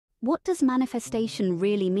What does manifestation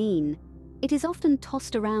really mean? It is often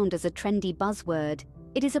tossed around as a trendy buzzword.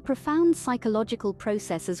 It is a profound psychological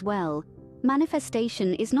process as well.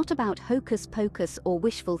 Manifestation is not about hocus pocus or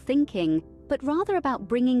wishful thinking, but rather about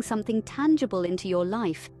bringing something tangible into your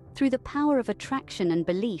life through the power of attraction and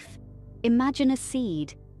belief. Imagine a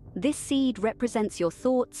seed. This seed represents your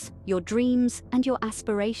thoughts, your dreams, and your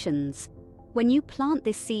aspirations. When you plant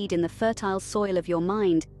this seed in the fertile soil of your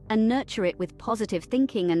mind and nurture it with positive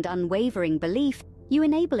thinking and unwavering belief, you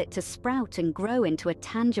enable it to sprout and grow into a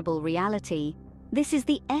tangible reality. This is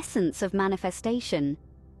the essence of manifestation.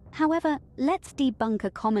 However, let's debunk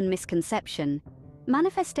a common misconception.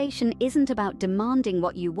 Manifestation isn't about demanding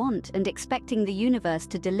what you want and expecting the universe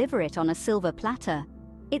to deliver it on a silver platter.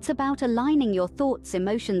 It's about aligning your thoughts,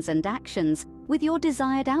 emotions, and actions with your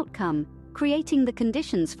desired outcome, creating the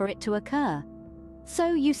conditions for it to occur.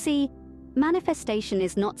 So, you see, manifestation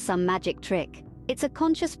is not some magic trick. It's a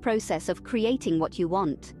conscious process of creating what you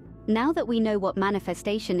want. Now that we know what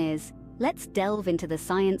manifestation is, let's delve into the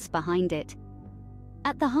science behind it.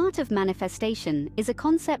 At the heart of manifestation is a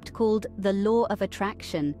concept called the law of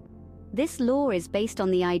attraction. This law is based on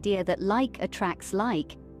the idea that like attracts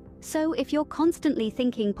like. So if you're constantly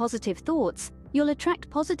thinking positive thoughts, you'll attract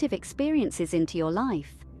positive experiences into your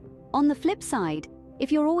life. On the flip side,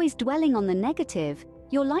 if you're always dwelling on the negative,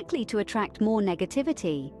 you're likely to attract more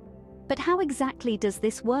negativity. But how exactly does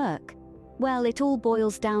this work? Well, it all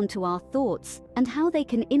boils down to our thoughts and how they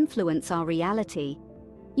can influence our reality.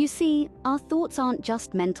 You see, our thoughts aren't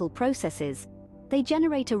just mental processes. They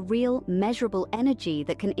generate a real, measurable energy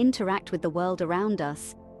that can interact with the world around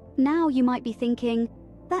us. Now you might be thinking,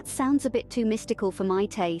 that sounds a bit too mystical for my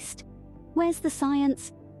taste. Where's the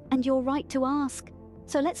science? And you're right to ask.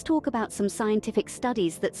 So let's talk about some scientific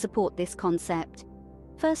studies that support this concept.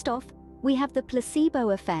 First off, we have the placebo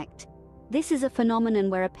effect. This is a phenomenon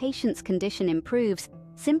where a patient's condition improves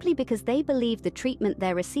simply because they believe the treatment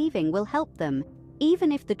they're receiving will help them,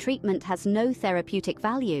 even if the treatment has no therapeutic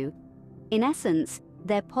value. In essence,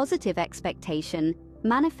 their positive expectation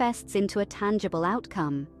manifests into a tangible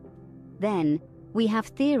outcome. Then, we have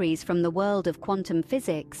theories from the world of quantum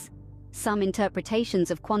physics. Some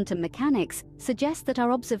interpretations of quantum mechanics suggest that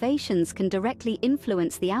our observations can directly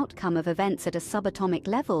influence the outcome of events at a subatomic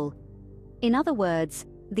level. In other words,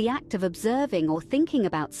 the act of observing or thinking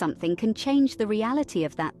about something can change the reality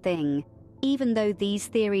of that thing. Even though these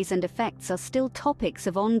theories and effects are still topics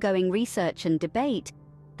of ongoing research and debate,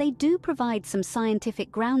 they do provide some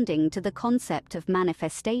scientific grounding to the concept of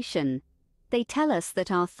manifestation. They tell us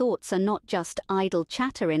that our thoughts are not just idle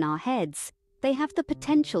chatter in our heads. They have the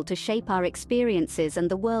potential to shape our experiences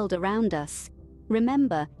and the world around us.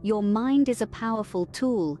 Remember, your mind is a powerful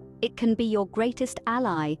tool. It can be your greatest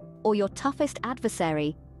ally or your toughest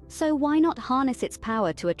adversary. So why not harness its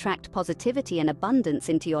power to attract positivity and abundance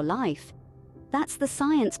into your life? That's the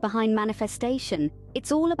science behind manifestation.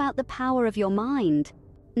 It's all about the power of your mind.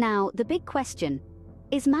 Now, the big question,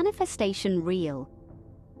 is manifestation real?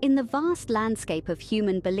 In the vast landscape of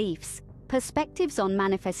human beliefs, perspectives on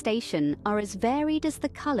manifestation are as varied as the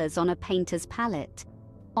colors on a painter's palette.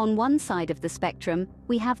 On one side of the spectrum,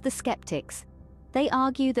 we have the skeptics. They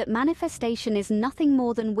argue that manifestation is nothing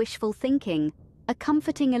more than wishful thinking, a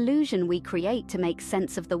comforting illusion we create to make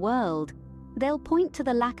sense of the world. They'll point to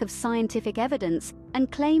the lack of scientific evidence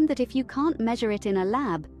and claim that if you can't measure it in a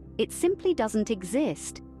lab, it simply doesn't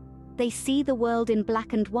exist. They see the world in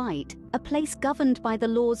black and white, a place governed by the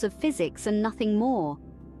laws of physics and nothing more.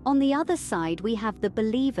 On the other side, we have the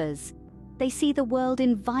believers. They see the world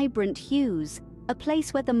in vibrant hues, a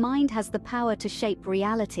place where the mind has the power to shape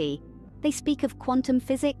reality. They speak of quantum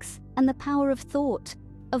physics and the power of thought,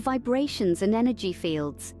 of vibrations and energy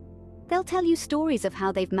fields. They'll tell you stories of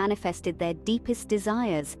how they've manifested their deepest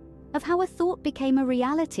desires, of how a thought became a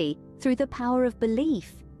reality through the power of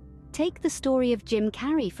belief. Take the story of Jim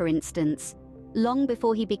Carrey, for instance. Long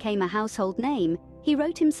before he became a household name, he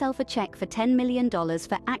wrote himself a check for $10 million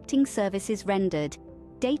for acting services rendered,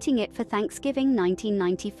 dating it for Thanksgiving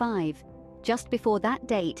 1995. Just before that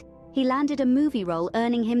date, he landed a movie role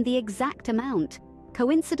earning him the exact amount.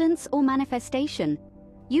 Coincidence or manifestation?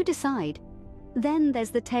 You decide. Then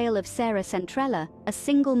there's the tale of Sarah Centrella, a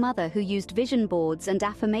single mother who used vision boards and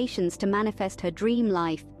affirmations to manifest her dream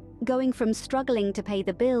life, going from struggling to pay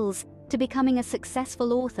the bills to becoming a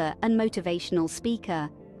successful author and motivational speaker.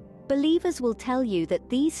 Believers will tell you that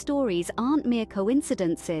these stories aren't mere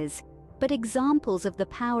coincidences, but examples of the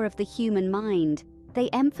power of the human mind. They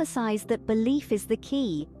emphasize that belief is the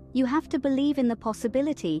key. You have to believe in the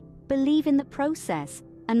possibility, believe in the process,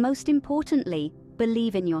 and most importantly,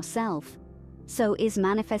 believe in yourself. So is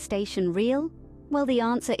manifestation real? Well, the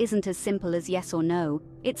answer isn't as simple as yes or no.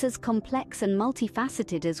 It's as complex and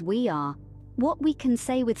multifaceted as we are. What we can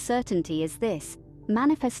say with certainty is this: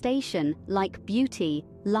 manifestation, like beauty,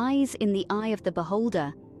 lies in the eye of the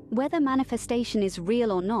beholder. Whether manifestation is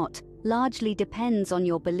real or not largely depends on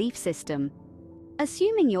your belief system.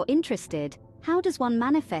 Assuming you're interested, how does one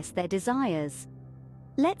manifest their desires?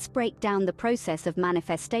 Let's break down the process of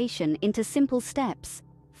manifestation into simple steps.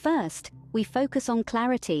 First, we focus on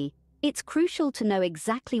clarity. It's crucial to know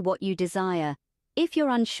exactly what you desire. If you're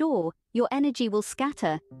unsure, your energy will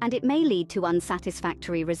scatter and it may lead to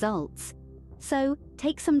unsatisfactory results. So,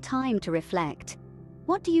 take some time to reflect.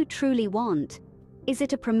 What do you truly want? Is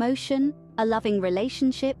it a promotion, a loving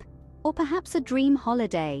relationship, or perhaps a dream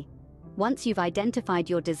holiday? Once you've identified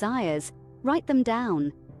your desires, write them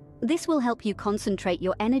down. This will help you concentrate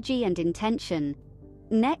your energy and intention.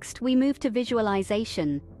 Next, we move to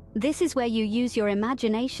visualization. This is where you use your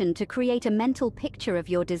imagination to create a mental picture of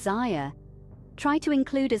your desire. Try to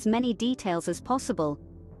include as many details as possible.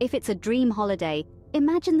 If it's a dream holiday,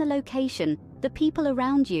 imagine the location, the people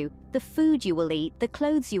around you, the food you will eat, the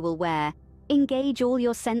clothes you will wear. Engage all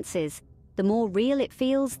your senses. The more real it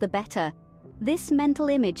feels, the better. This mental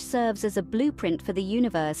image serves as a blueprint for the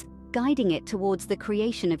universe, guiding it towards the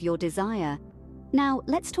creation of your desire. Now,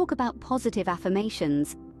 let's talk about positive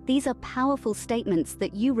affirmations. These are powerful statements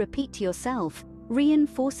that you repeat to yourself,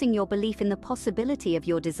 reinforcing your belief in the possibility of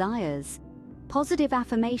your desires. Positive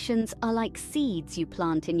affirmations are like seeds you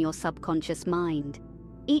plant in your subconscious mind.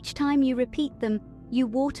 Each time you repeat them, you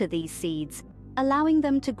water these seeds, allowing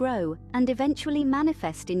them to grow and eventually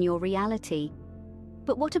manifest in your reality.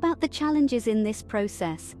 But what about the challenges in this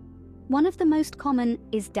process? One of the most common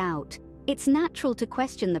is doubt. It's natural to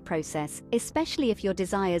question the process, especially if your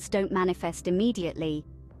desires don't manifest immediately.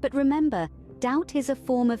 But remember, doubt is a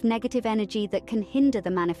form of negative energy that can hinder the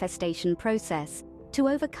manifestation process. To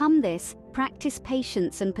overcome this, practice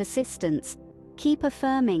patience and persistence. Keep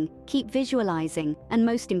affirming, keep visualizing, and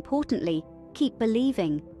most importantly, keep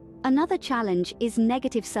believing. Another challenge is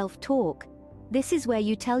negative self-talk. This is where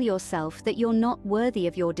you tell yourself that you're not worthy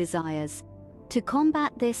of your desires. To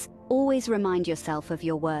combat this, always remind yourself of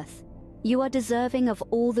your worth. You are deserving of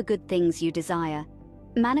all the good things you desire.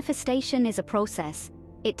 Manifestation is a process.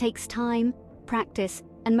 It takes time, practice,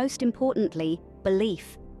 and most importantly,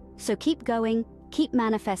 belief. So keep going, keep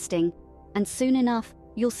manifesting, and soon enough,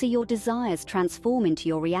 you'll see your desires transform into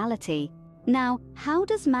your reality. Now, how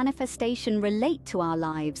does manifestation relate to our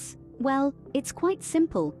lives? Well, it's quite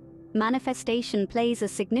simple. Manifestation plays a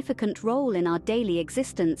significant role in our daily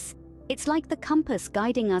existence. It's like the compass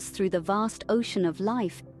guiding us through the vast ocean of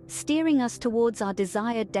life, steering us towards our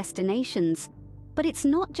desired destinations. But it's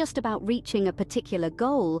not just about reaching a particular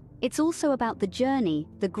goal, it's also about the journey,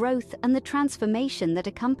 the growth, and the transformation that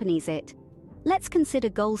accompanies it. Let's consider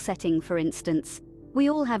goal setting, for instance. We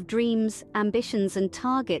all have dreams, ambitions, and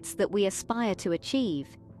targets that we aspire to achieve.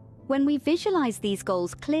 When we visualize these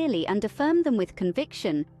goals clearly and affirm them with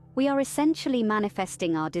conviction, we are essentially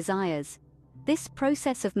manifesting our desires. This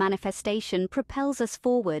process of manifestation propels us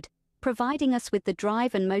forward, providing us with the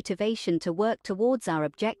drive and motivation to work towards our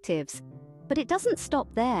objectives. But it doesn't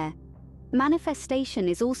stop there. Manifestation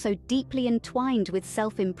is also deeply entwined with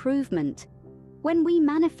self-improvement. When we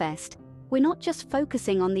manifest, we're not just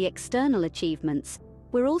focusing on the external achievements,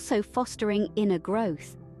 we're also fostering inner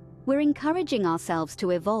growth. We're encouraging ourselves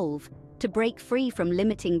to evolve, to break free from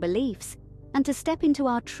limiting beliefs, and to step into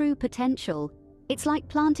our true potential. It's like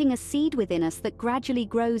planting a seed within us that gradually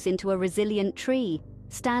grows into a resilient tree,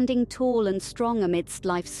 standing tall and strong amidst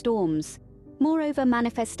life's storms. Moreover,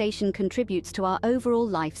 manifestation contributes to our overall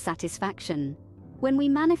life satisfaction. When we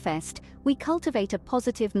manifest, we cultivate a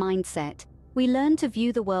positive mindset. We learn to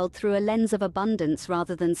view the world through a lens of abundance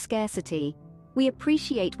rather than scarcity. We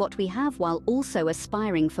appreciate what we have while also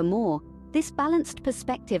aspiring for more. This balanced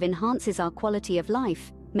perspective enhances our quality of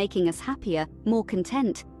life, making us happier, more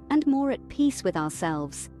content, and more at peace with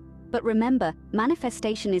ourselves. But remember,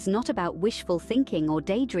 manifestation is not about wishful thinking or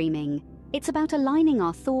daydreaming. It's about aligning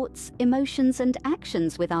our thoughts, emotions, and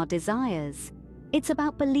actions with our desires. It's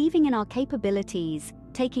about believing in our capabilities,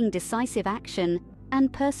 taking decisive action,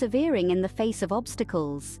 and persevering in the face of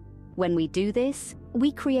obstacles. When we do this,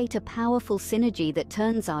 we create a powerful synergy that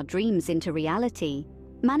turns our dreams into reality.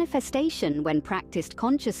 Manifestation, when practiced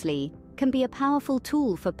consciously, can be a powerful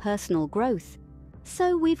tool for personal growth.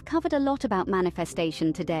 So we've covered a lot about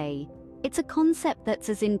manifestation today. It's a concept that's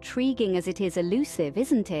as intriguing as it is elusive,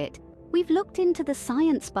 isn't it? We've looked into the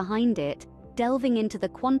science behind it, delving into the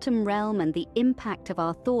quantum realm and the impact of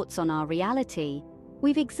our thoughts on our reality.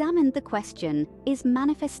 We've examined the question, is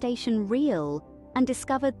manifestation real? and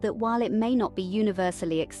discovered that while it may not be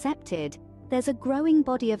universally accepted, there's a growing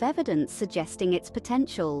body of evidence suggesting its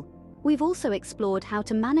potential. We've also explored how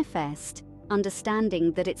to manifest,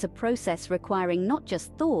 understanding that it's a process requiring not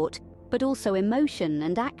just thought, but also emotion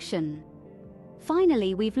and action.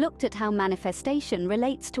 Finally, we've looked at how manifestation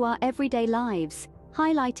relates to our everyday lives,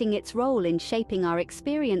 highlighting its role in shaping our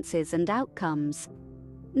experiences and outcomes.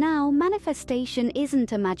 Now, manifestation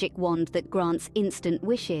isn't a magic wand that grants instant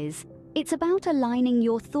wishes. It's about aligning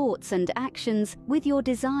your thoughts and actions with your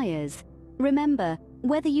desires. Remember,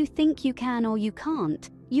 whether you think you can or you can't,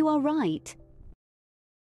 you are right.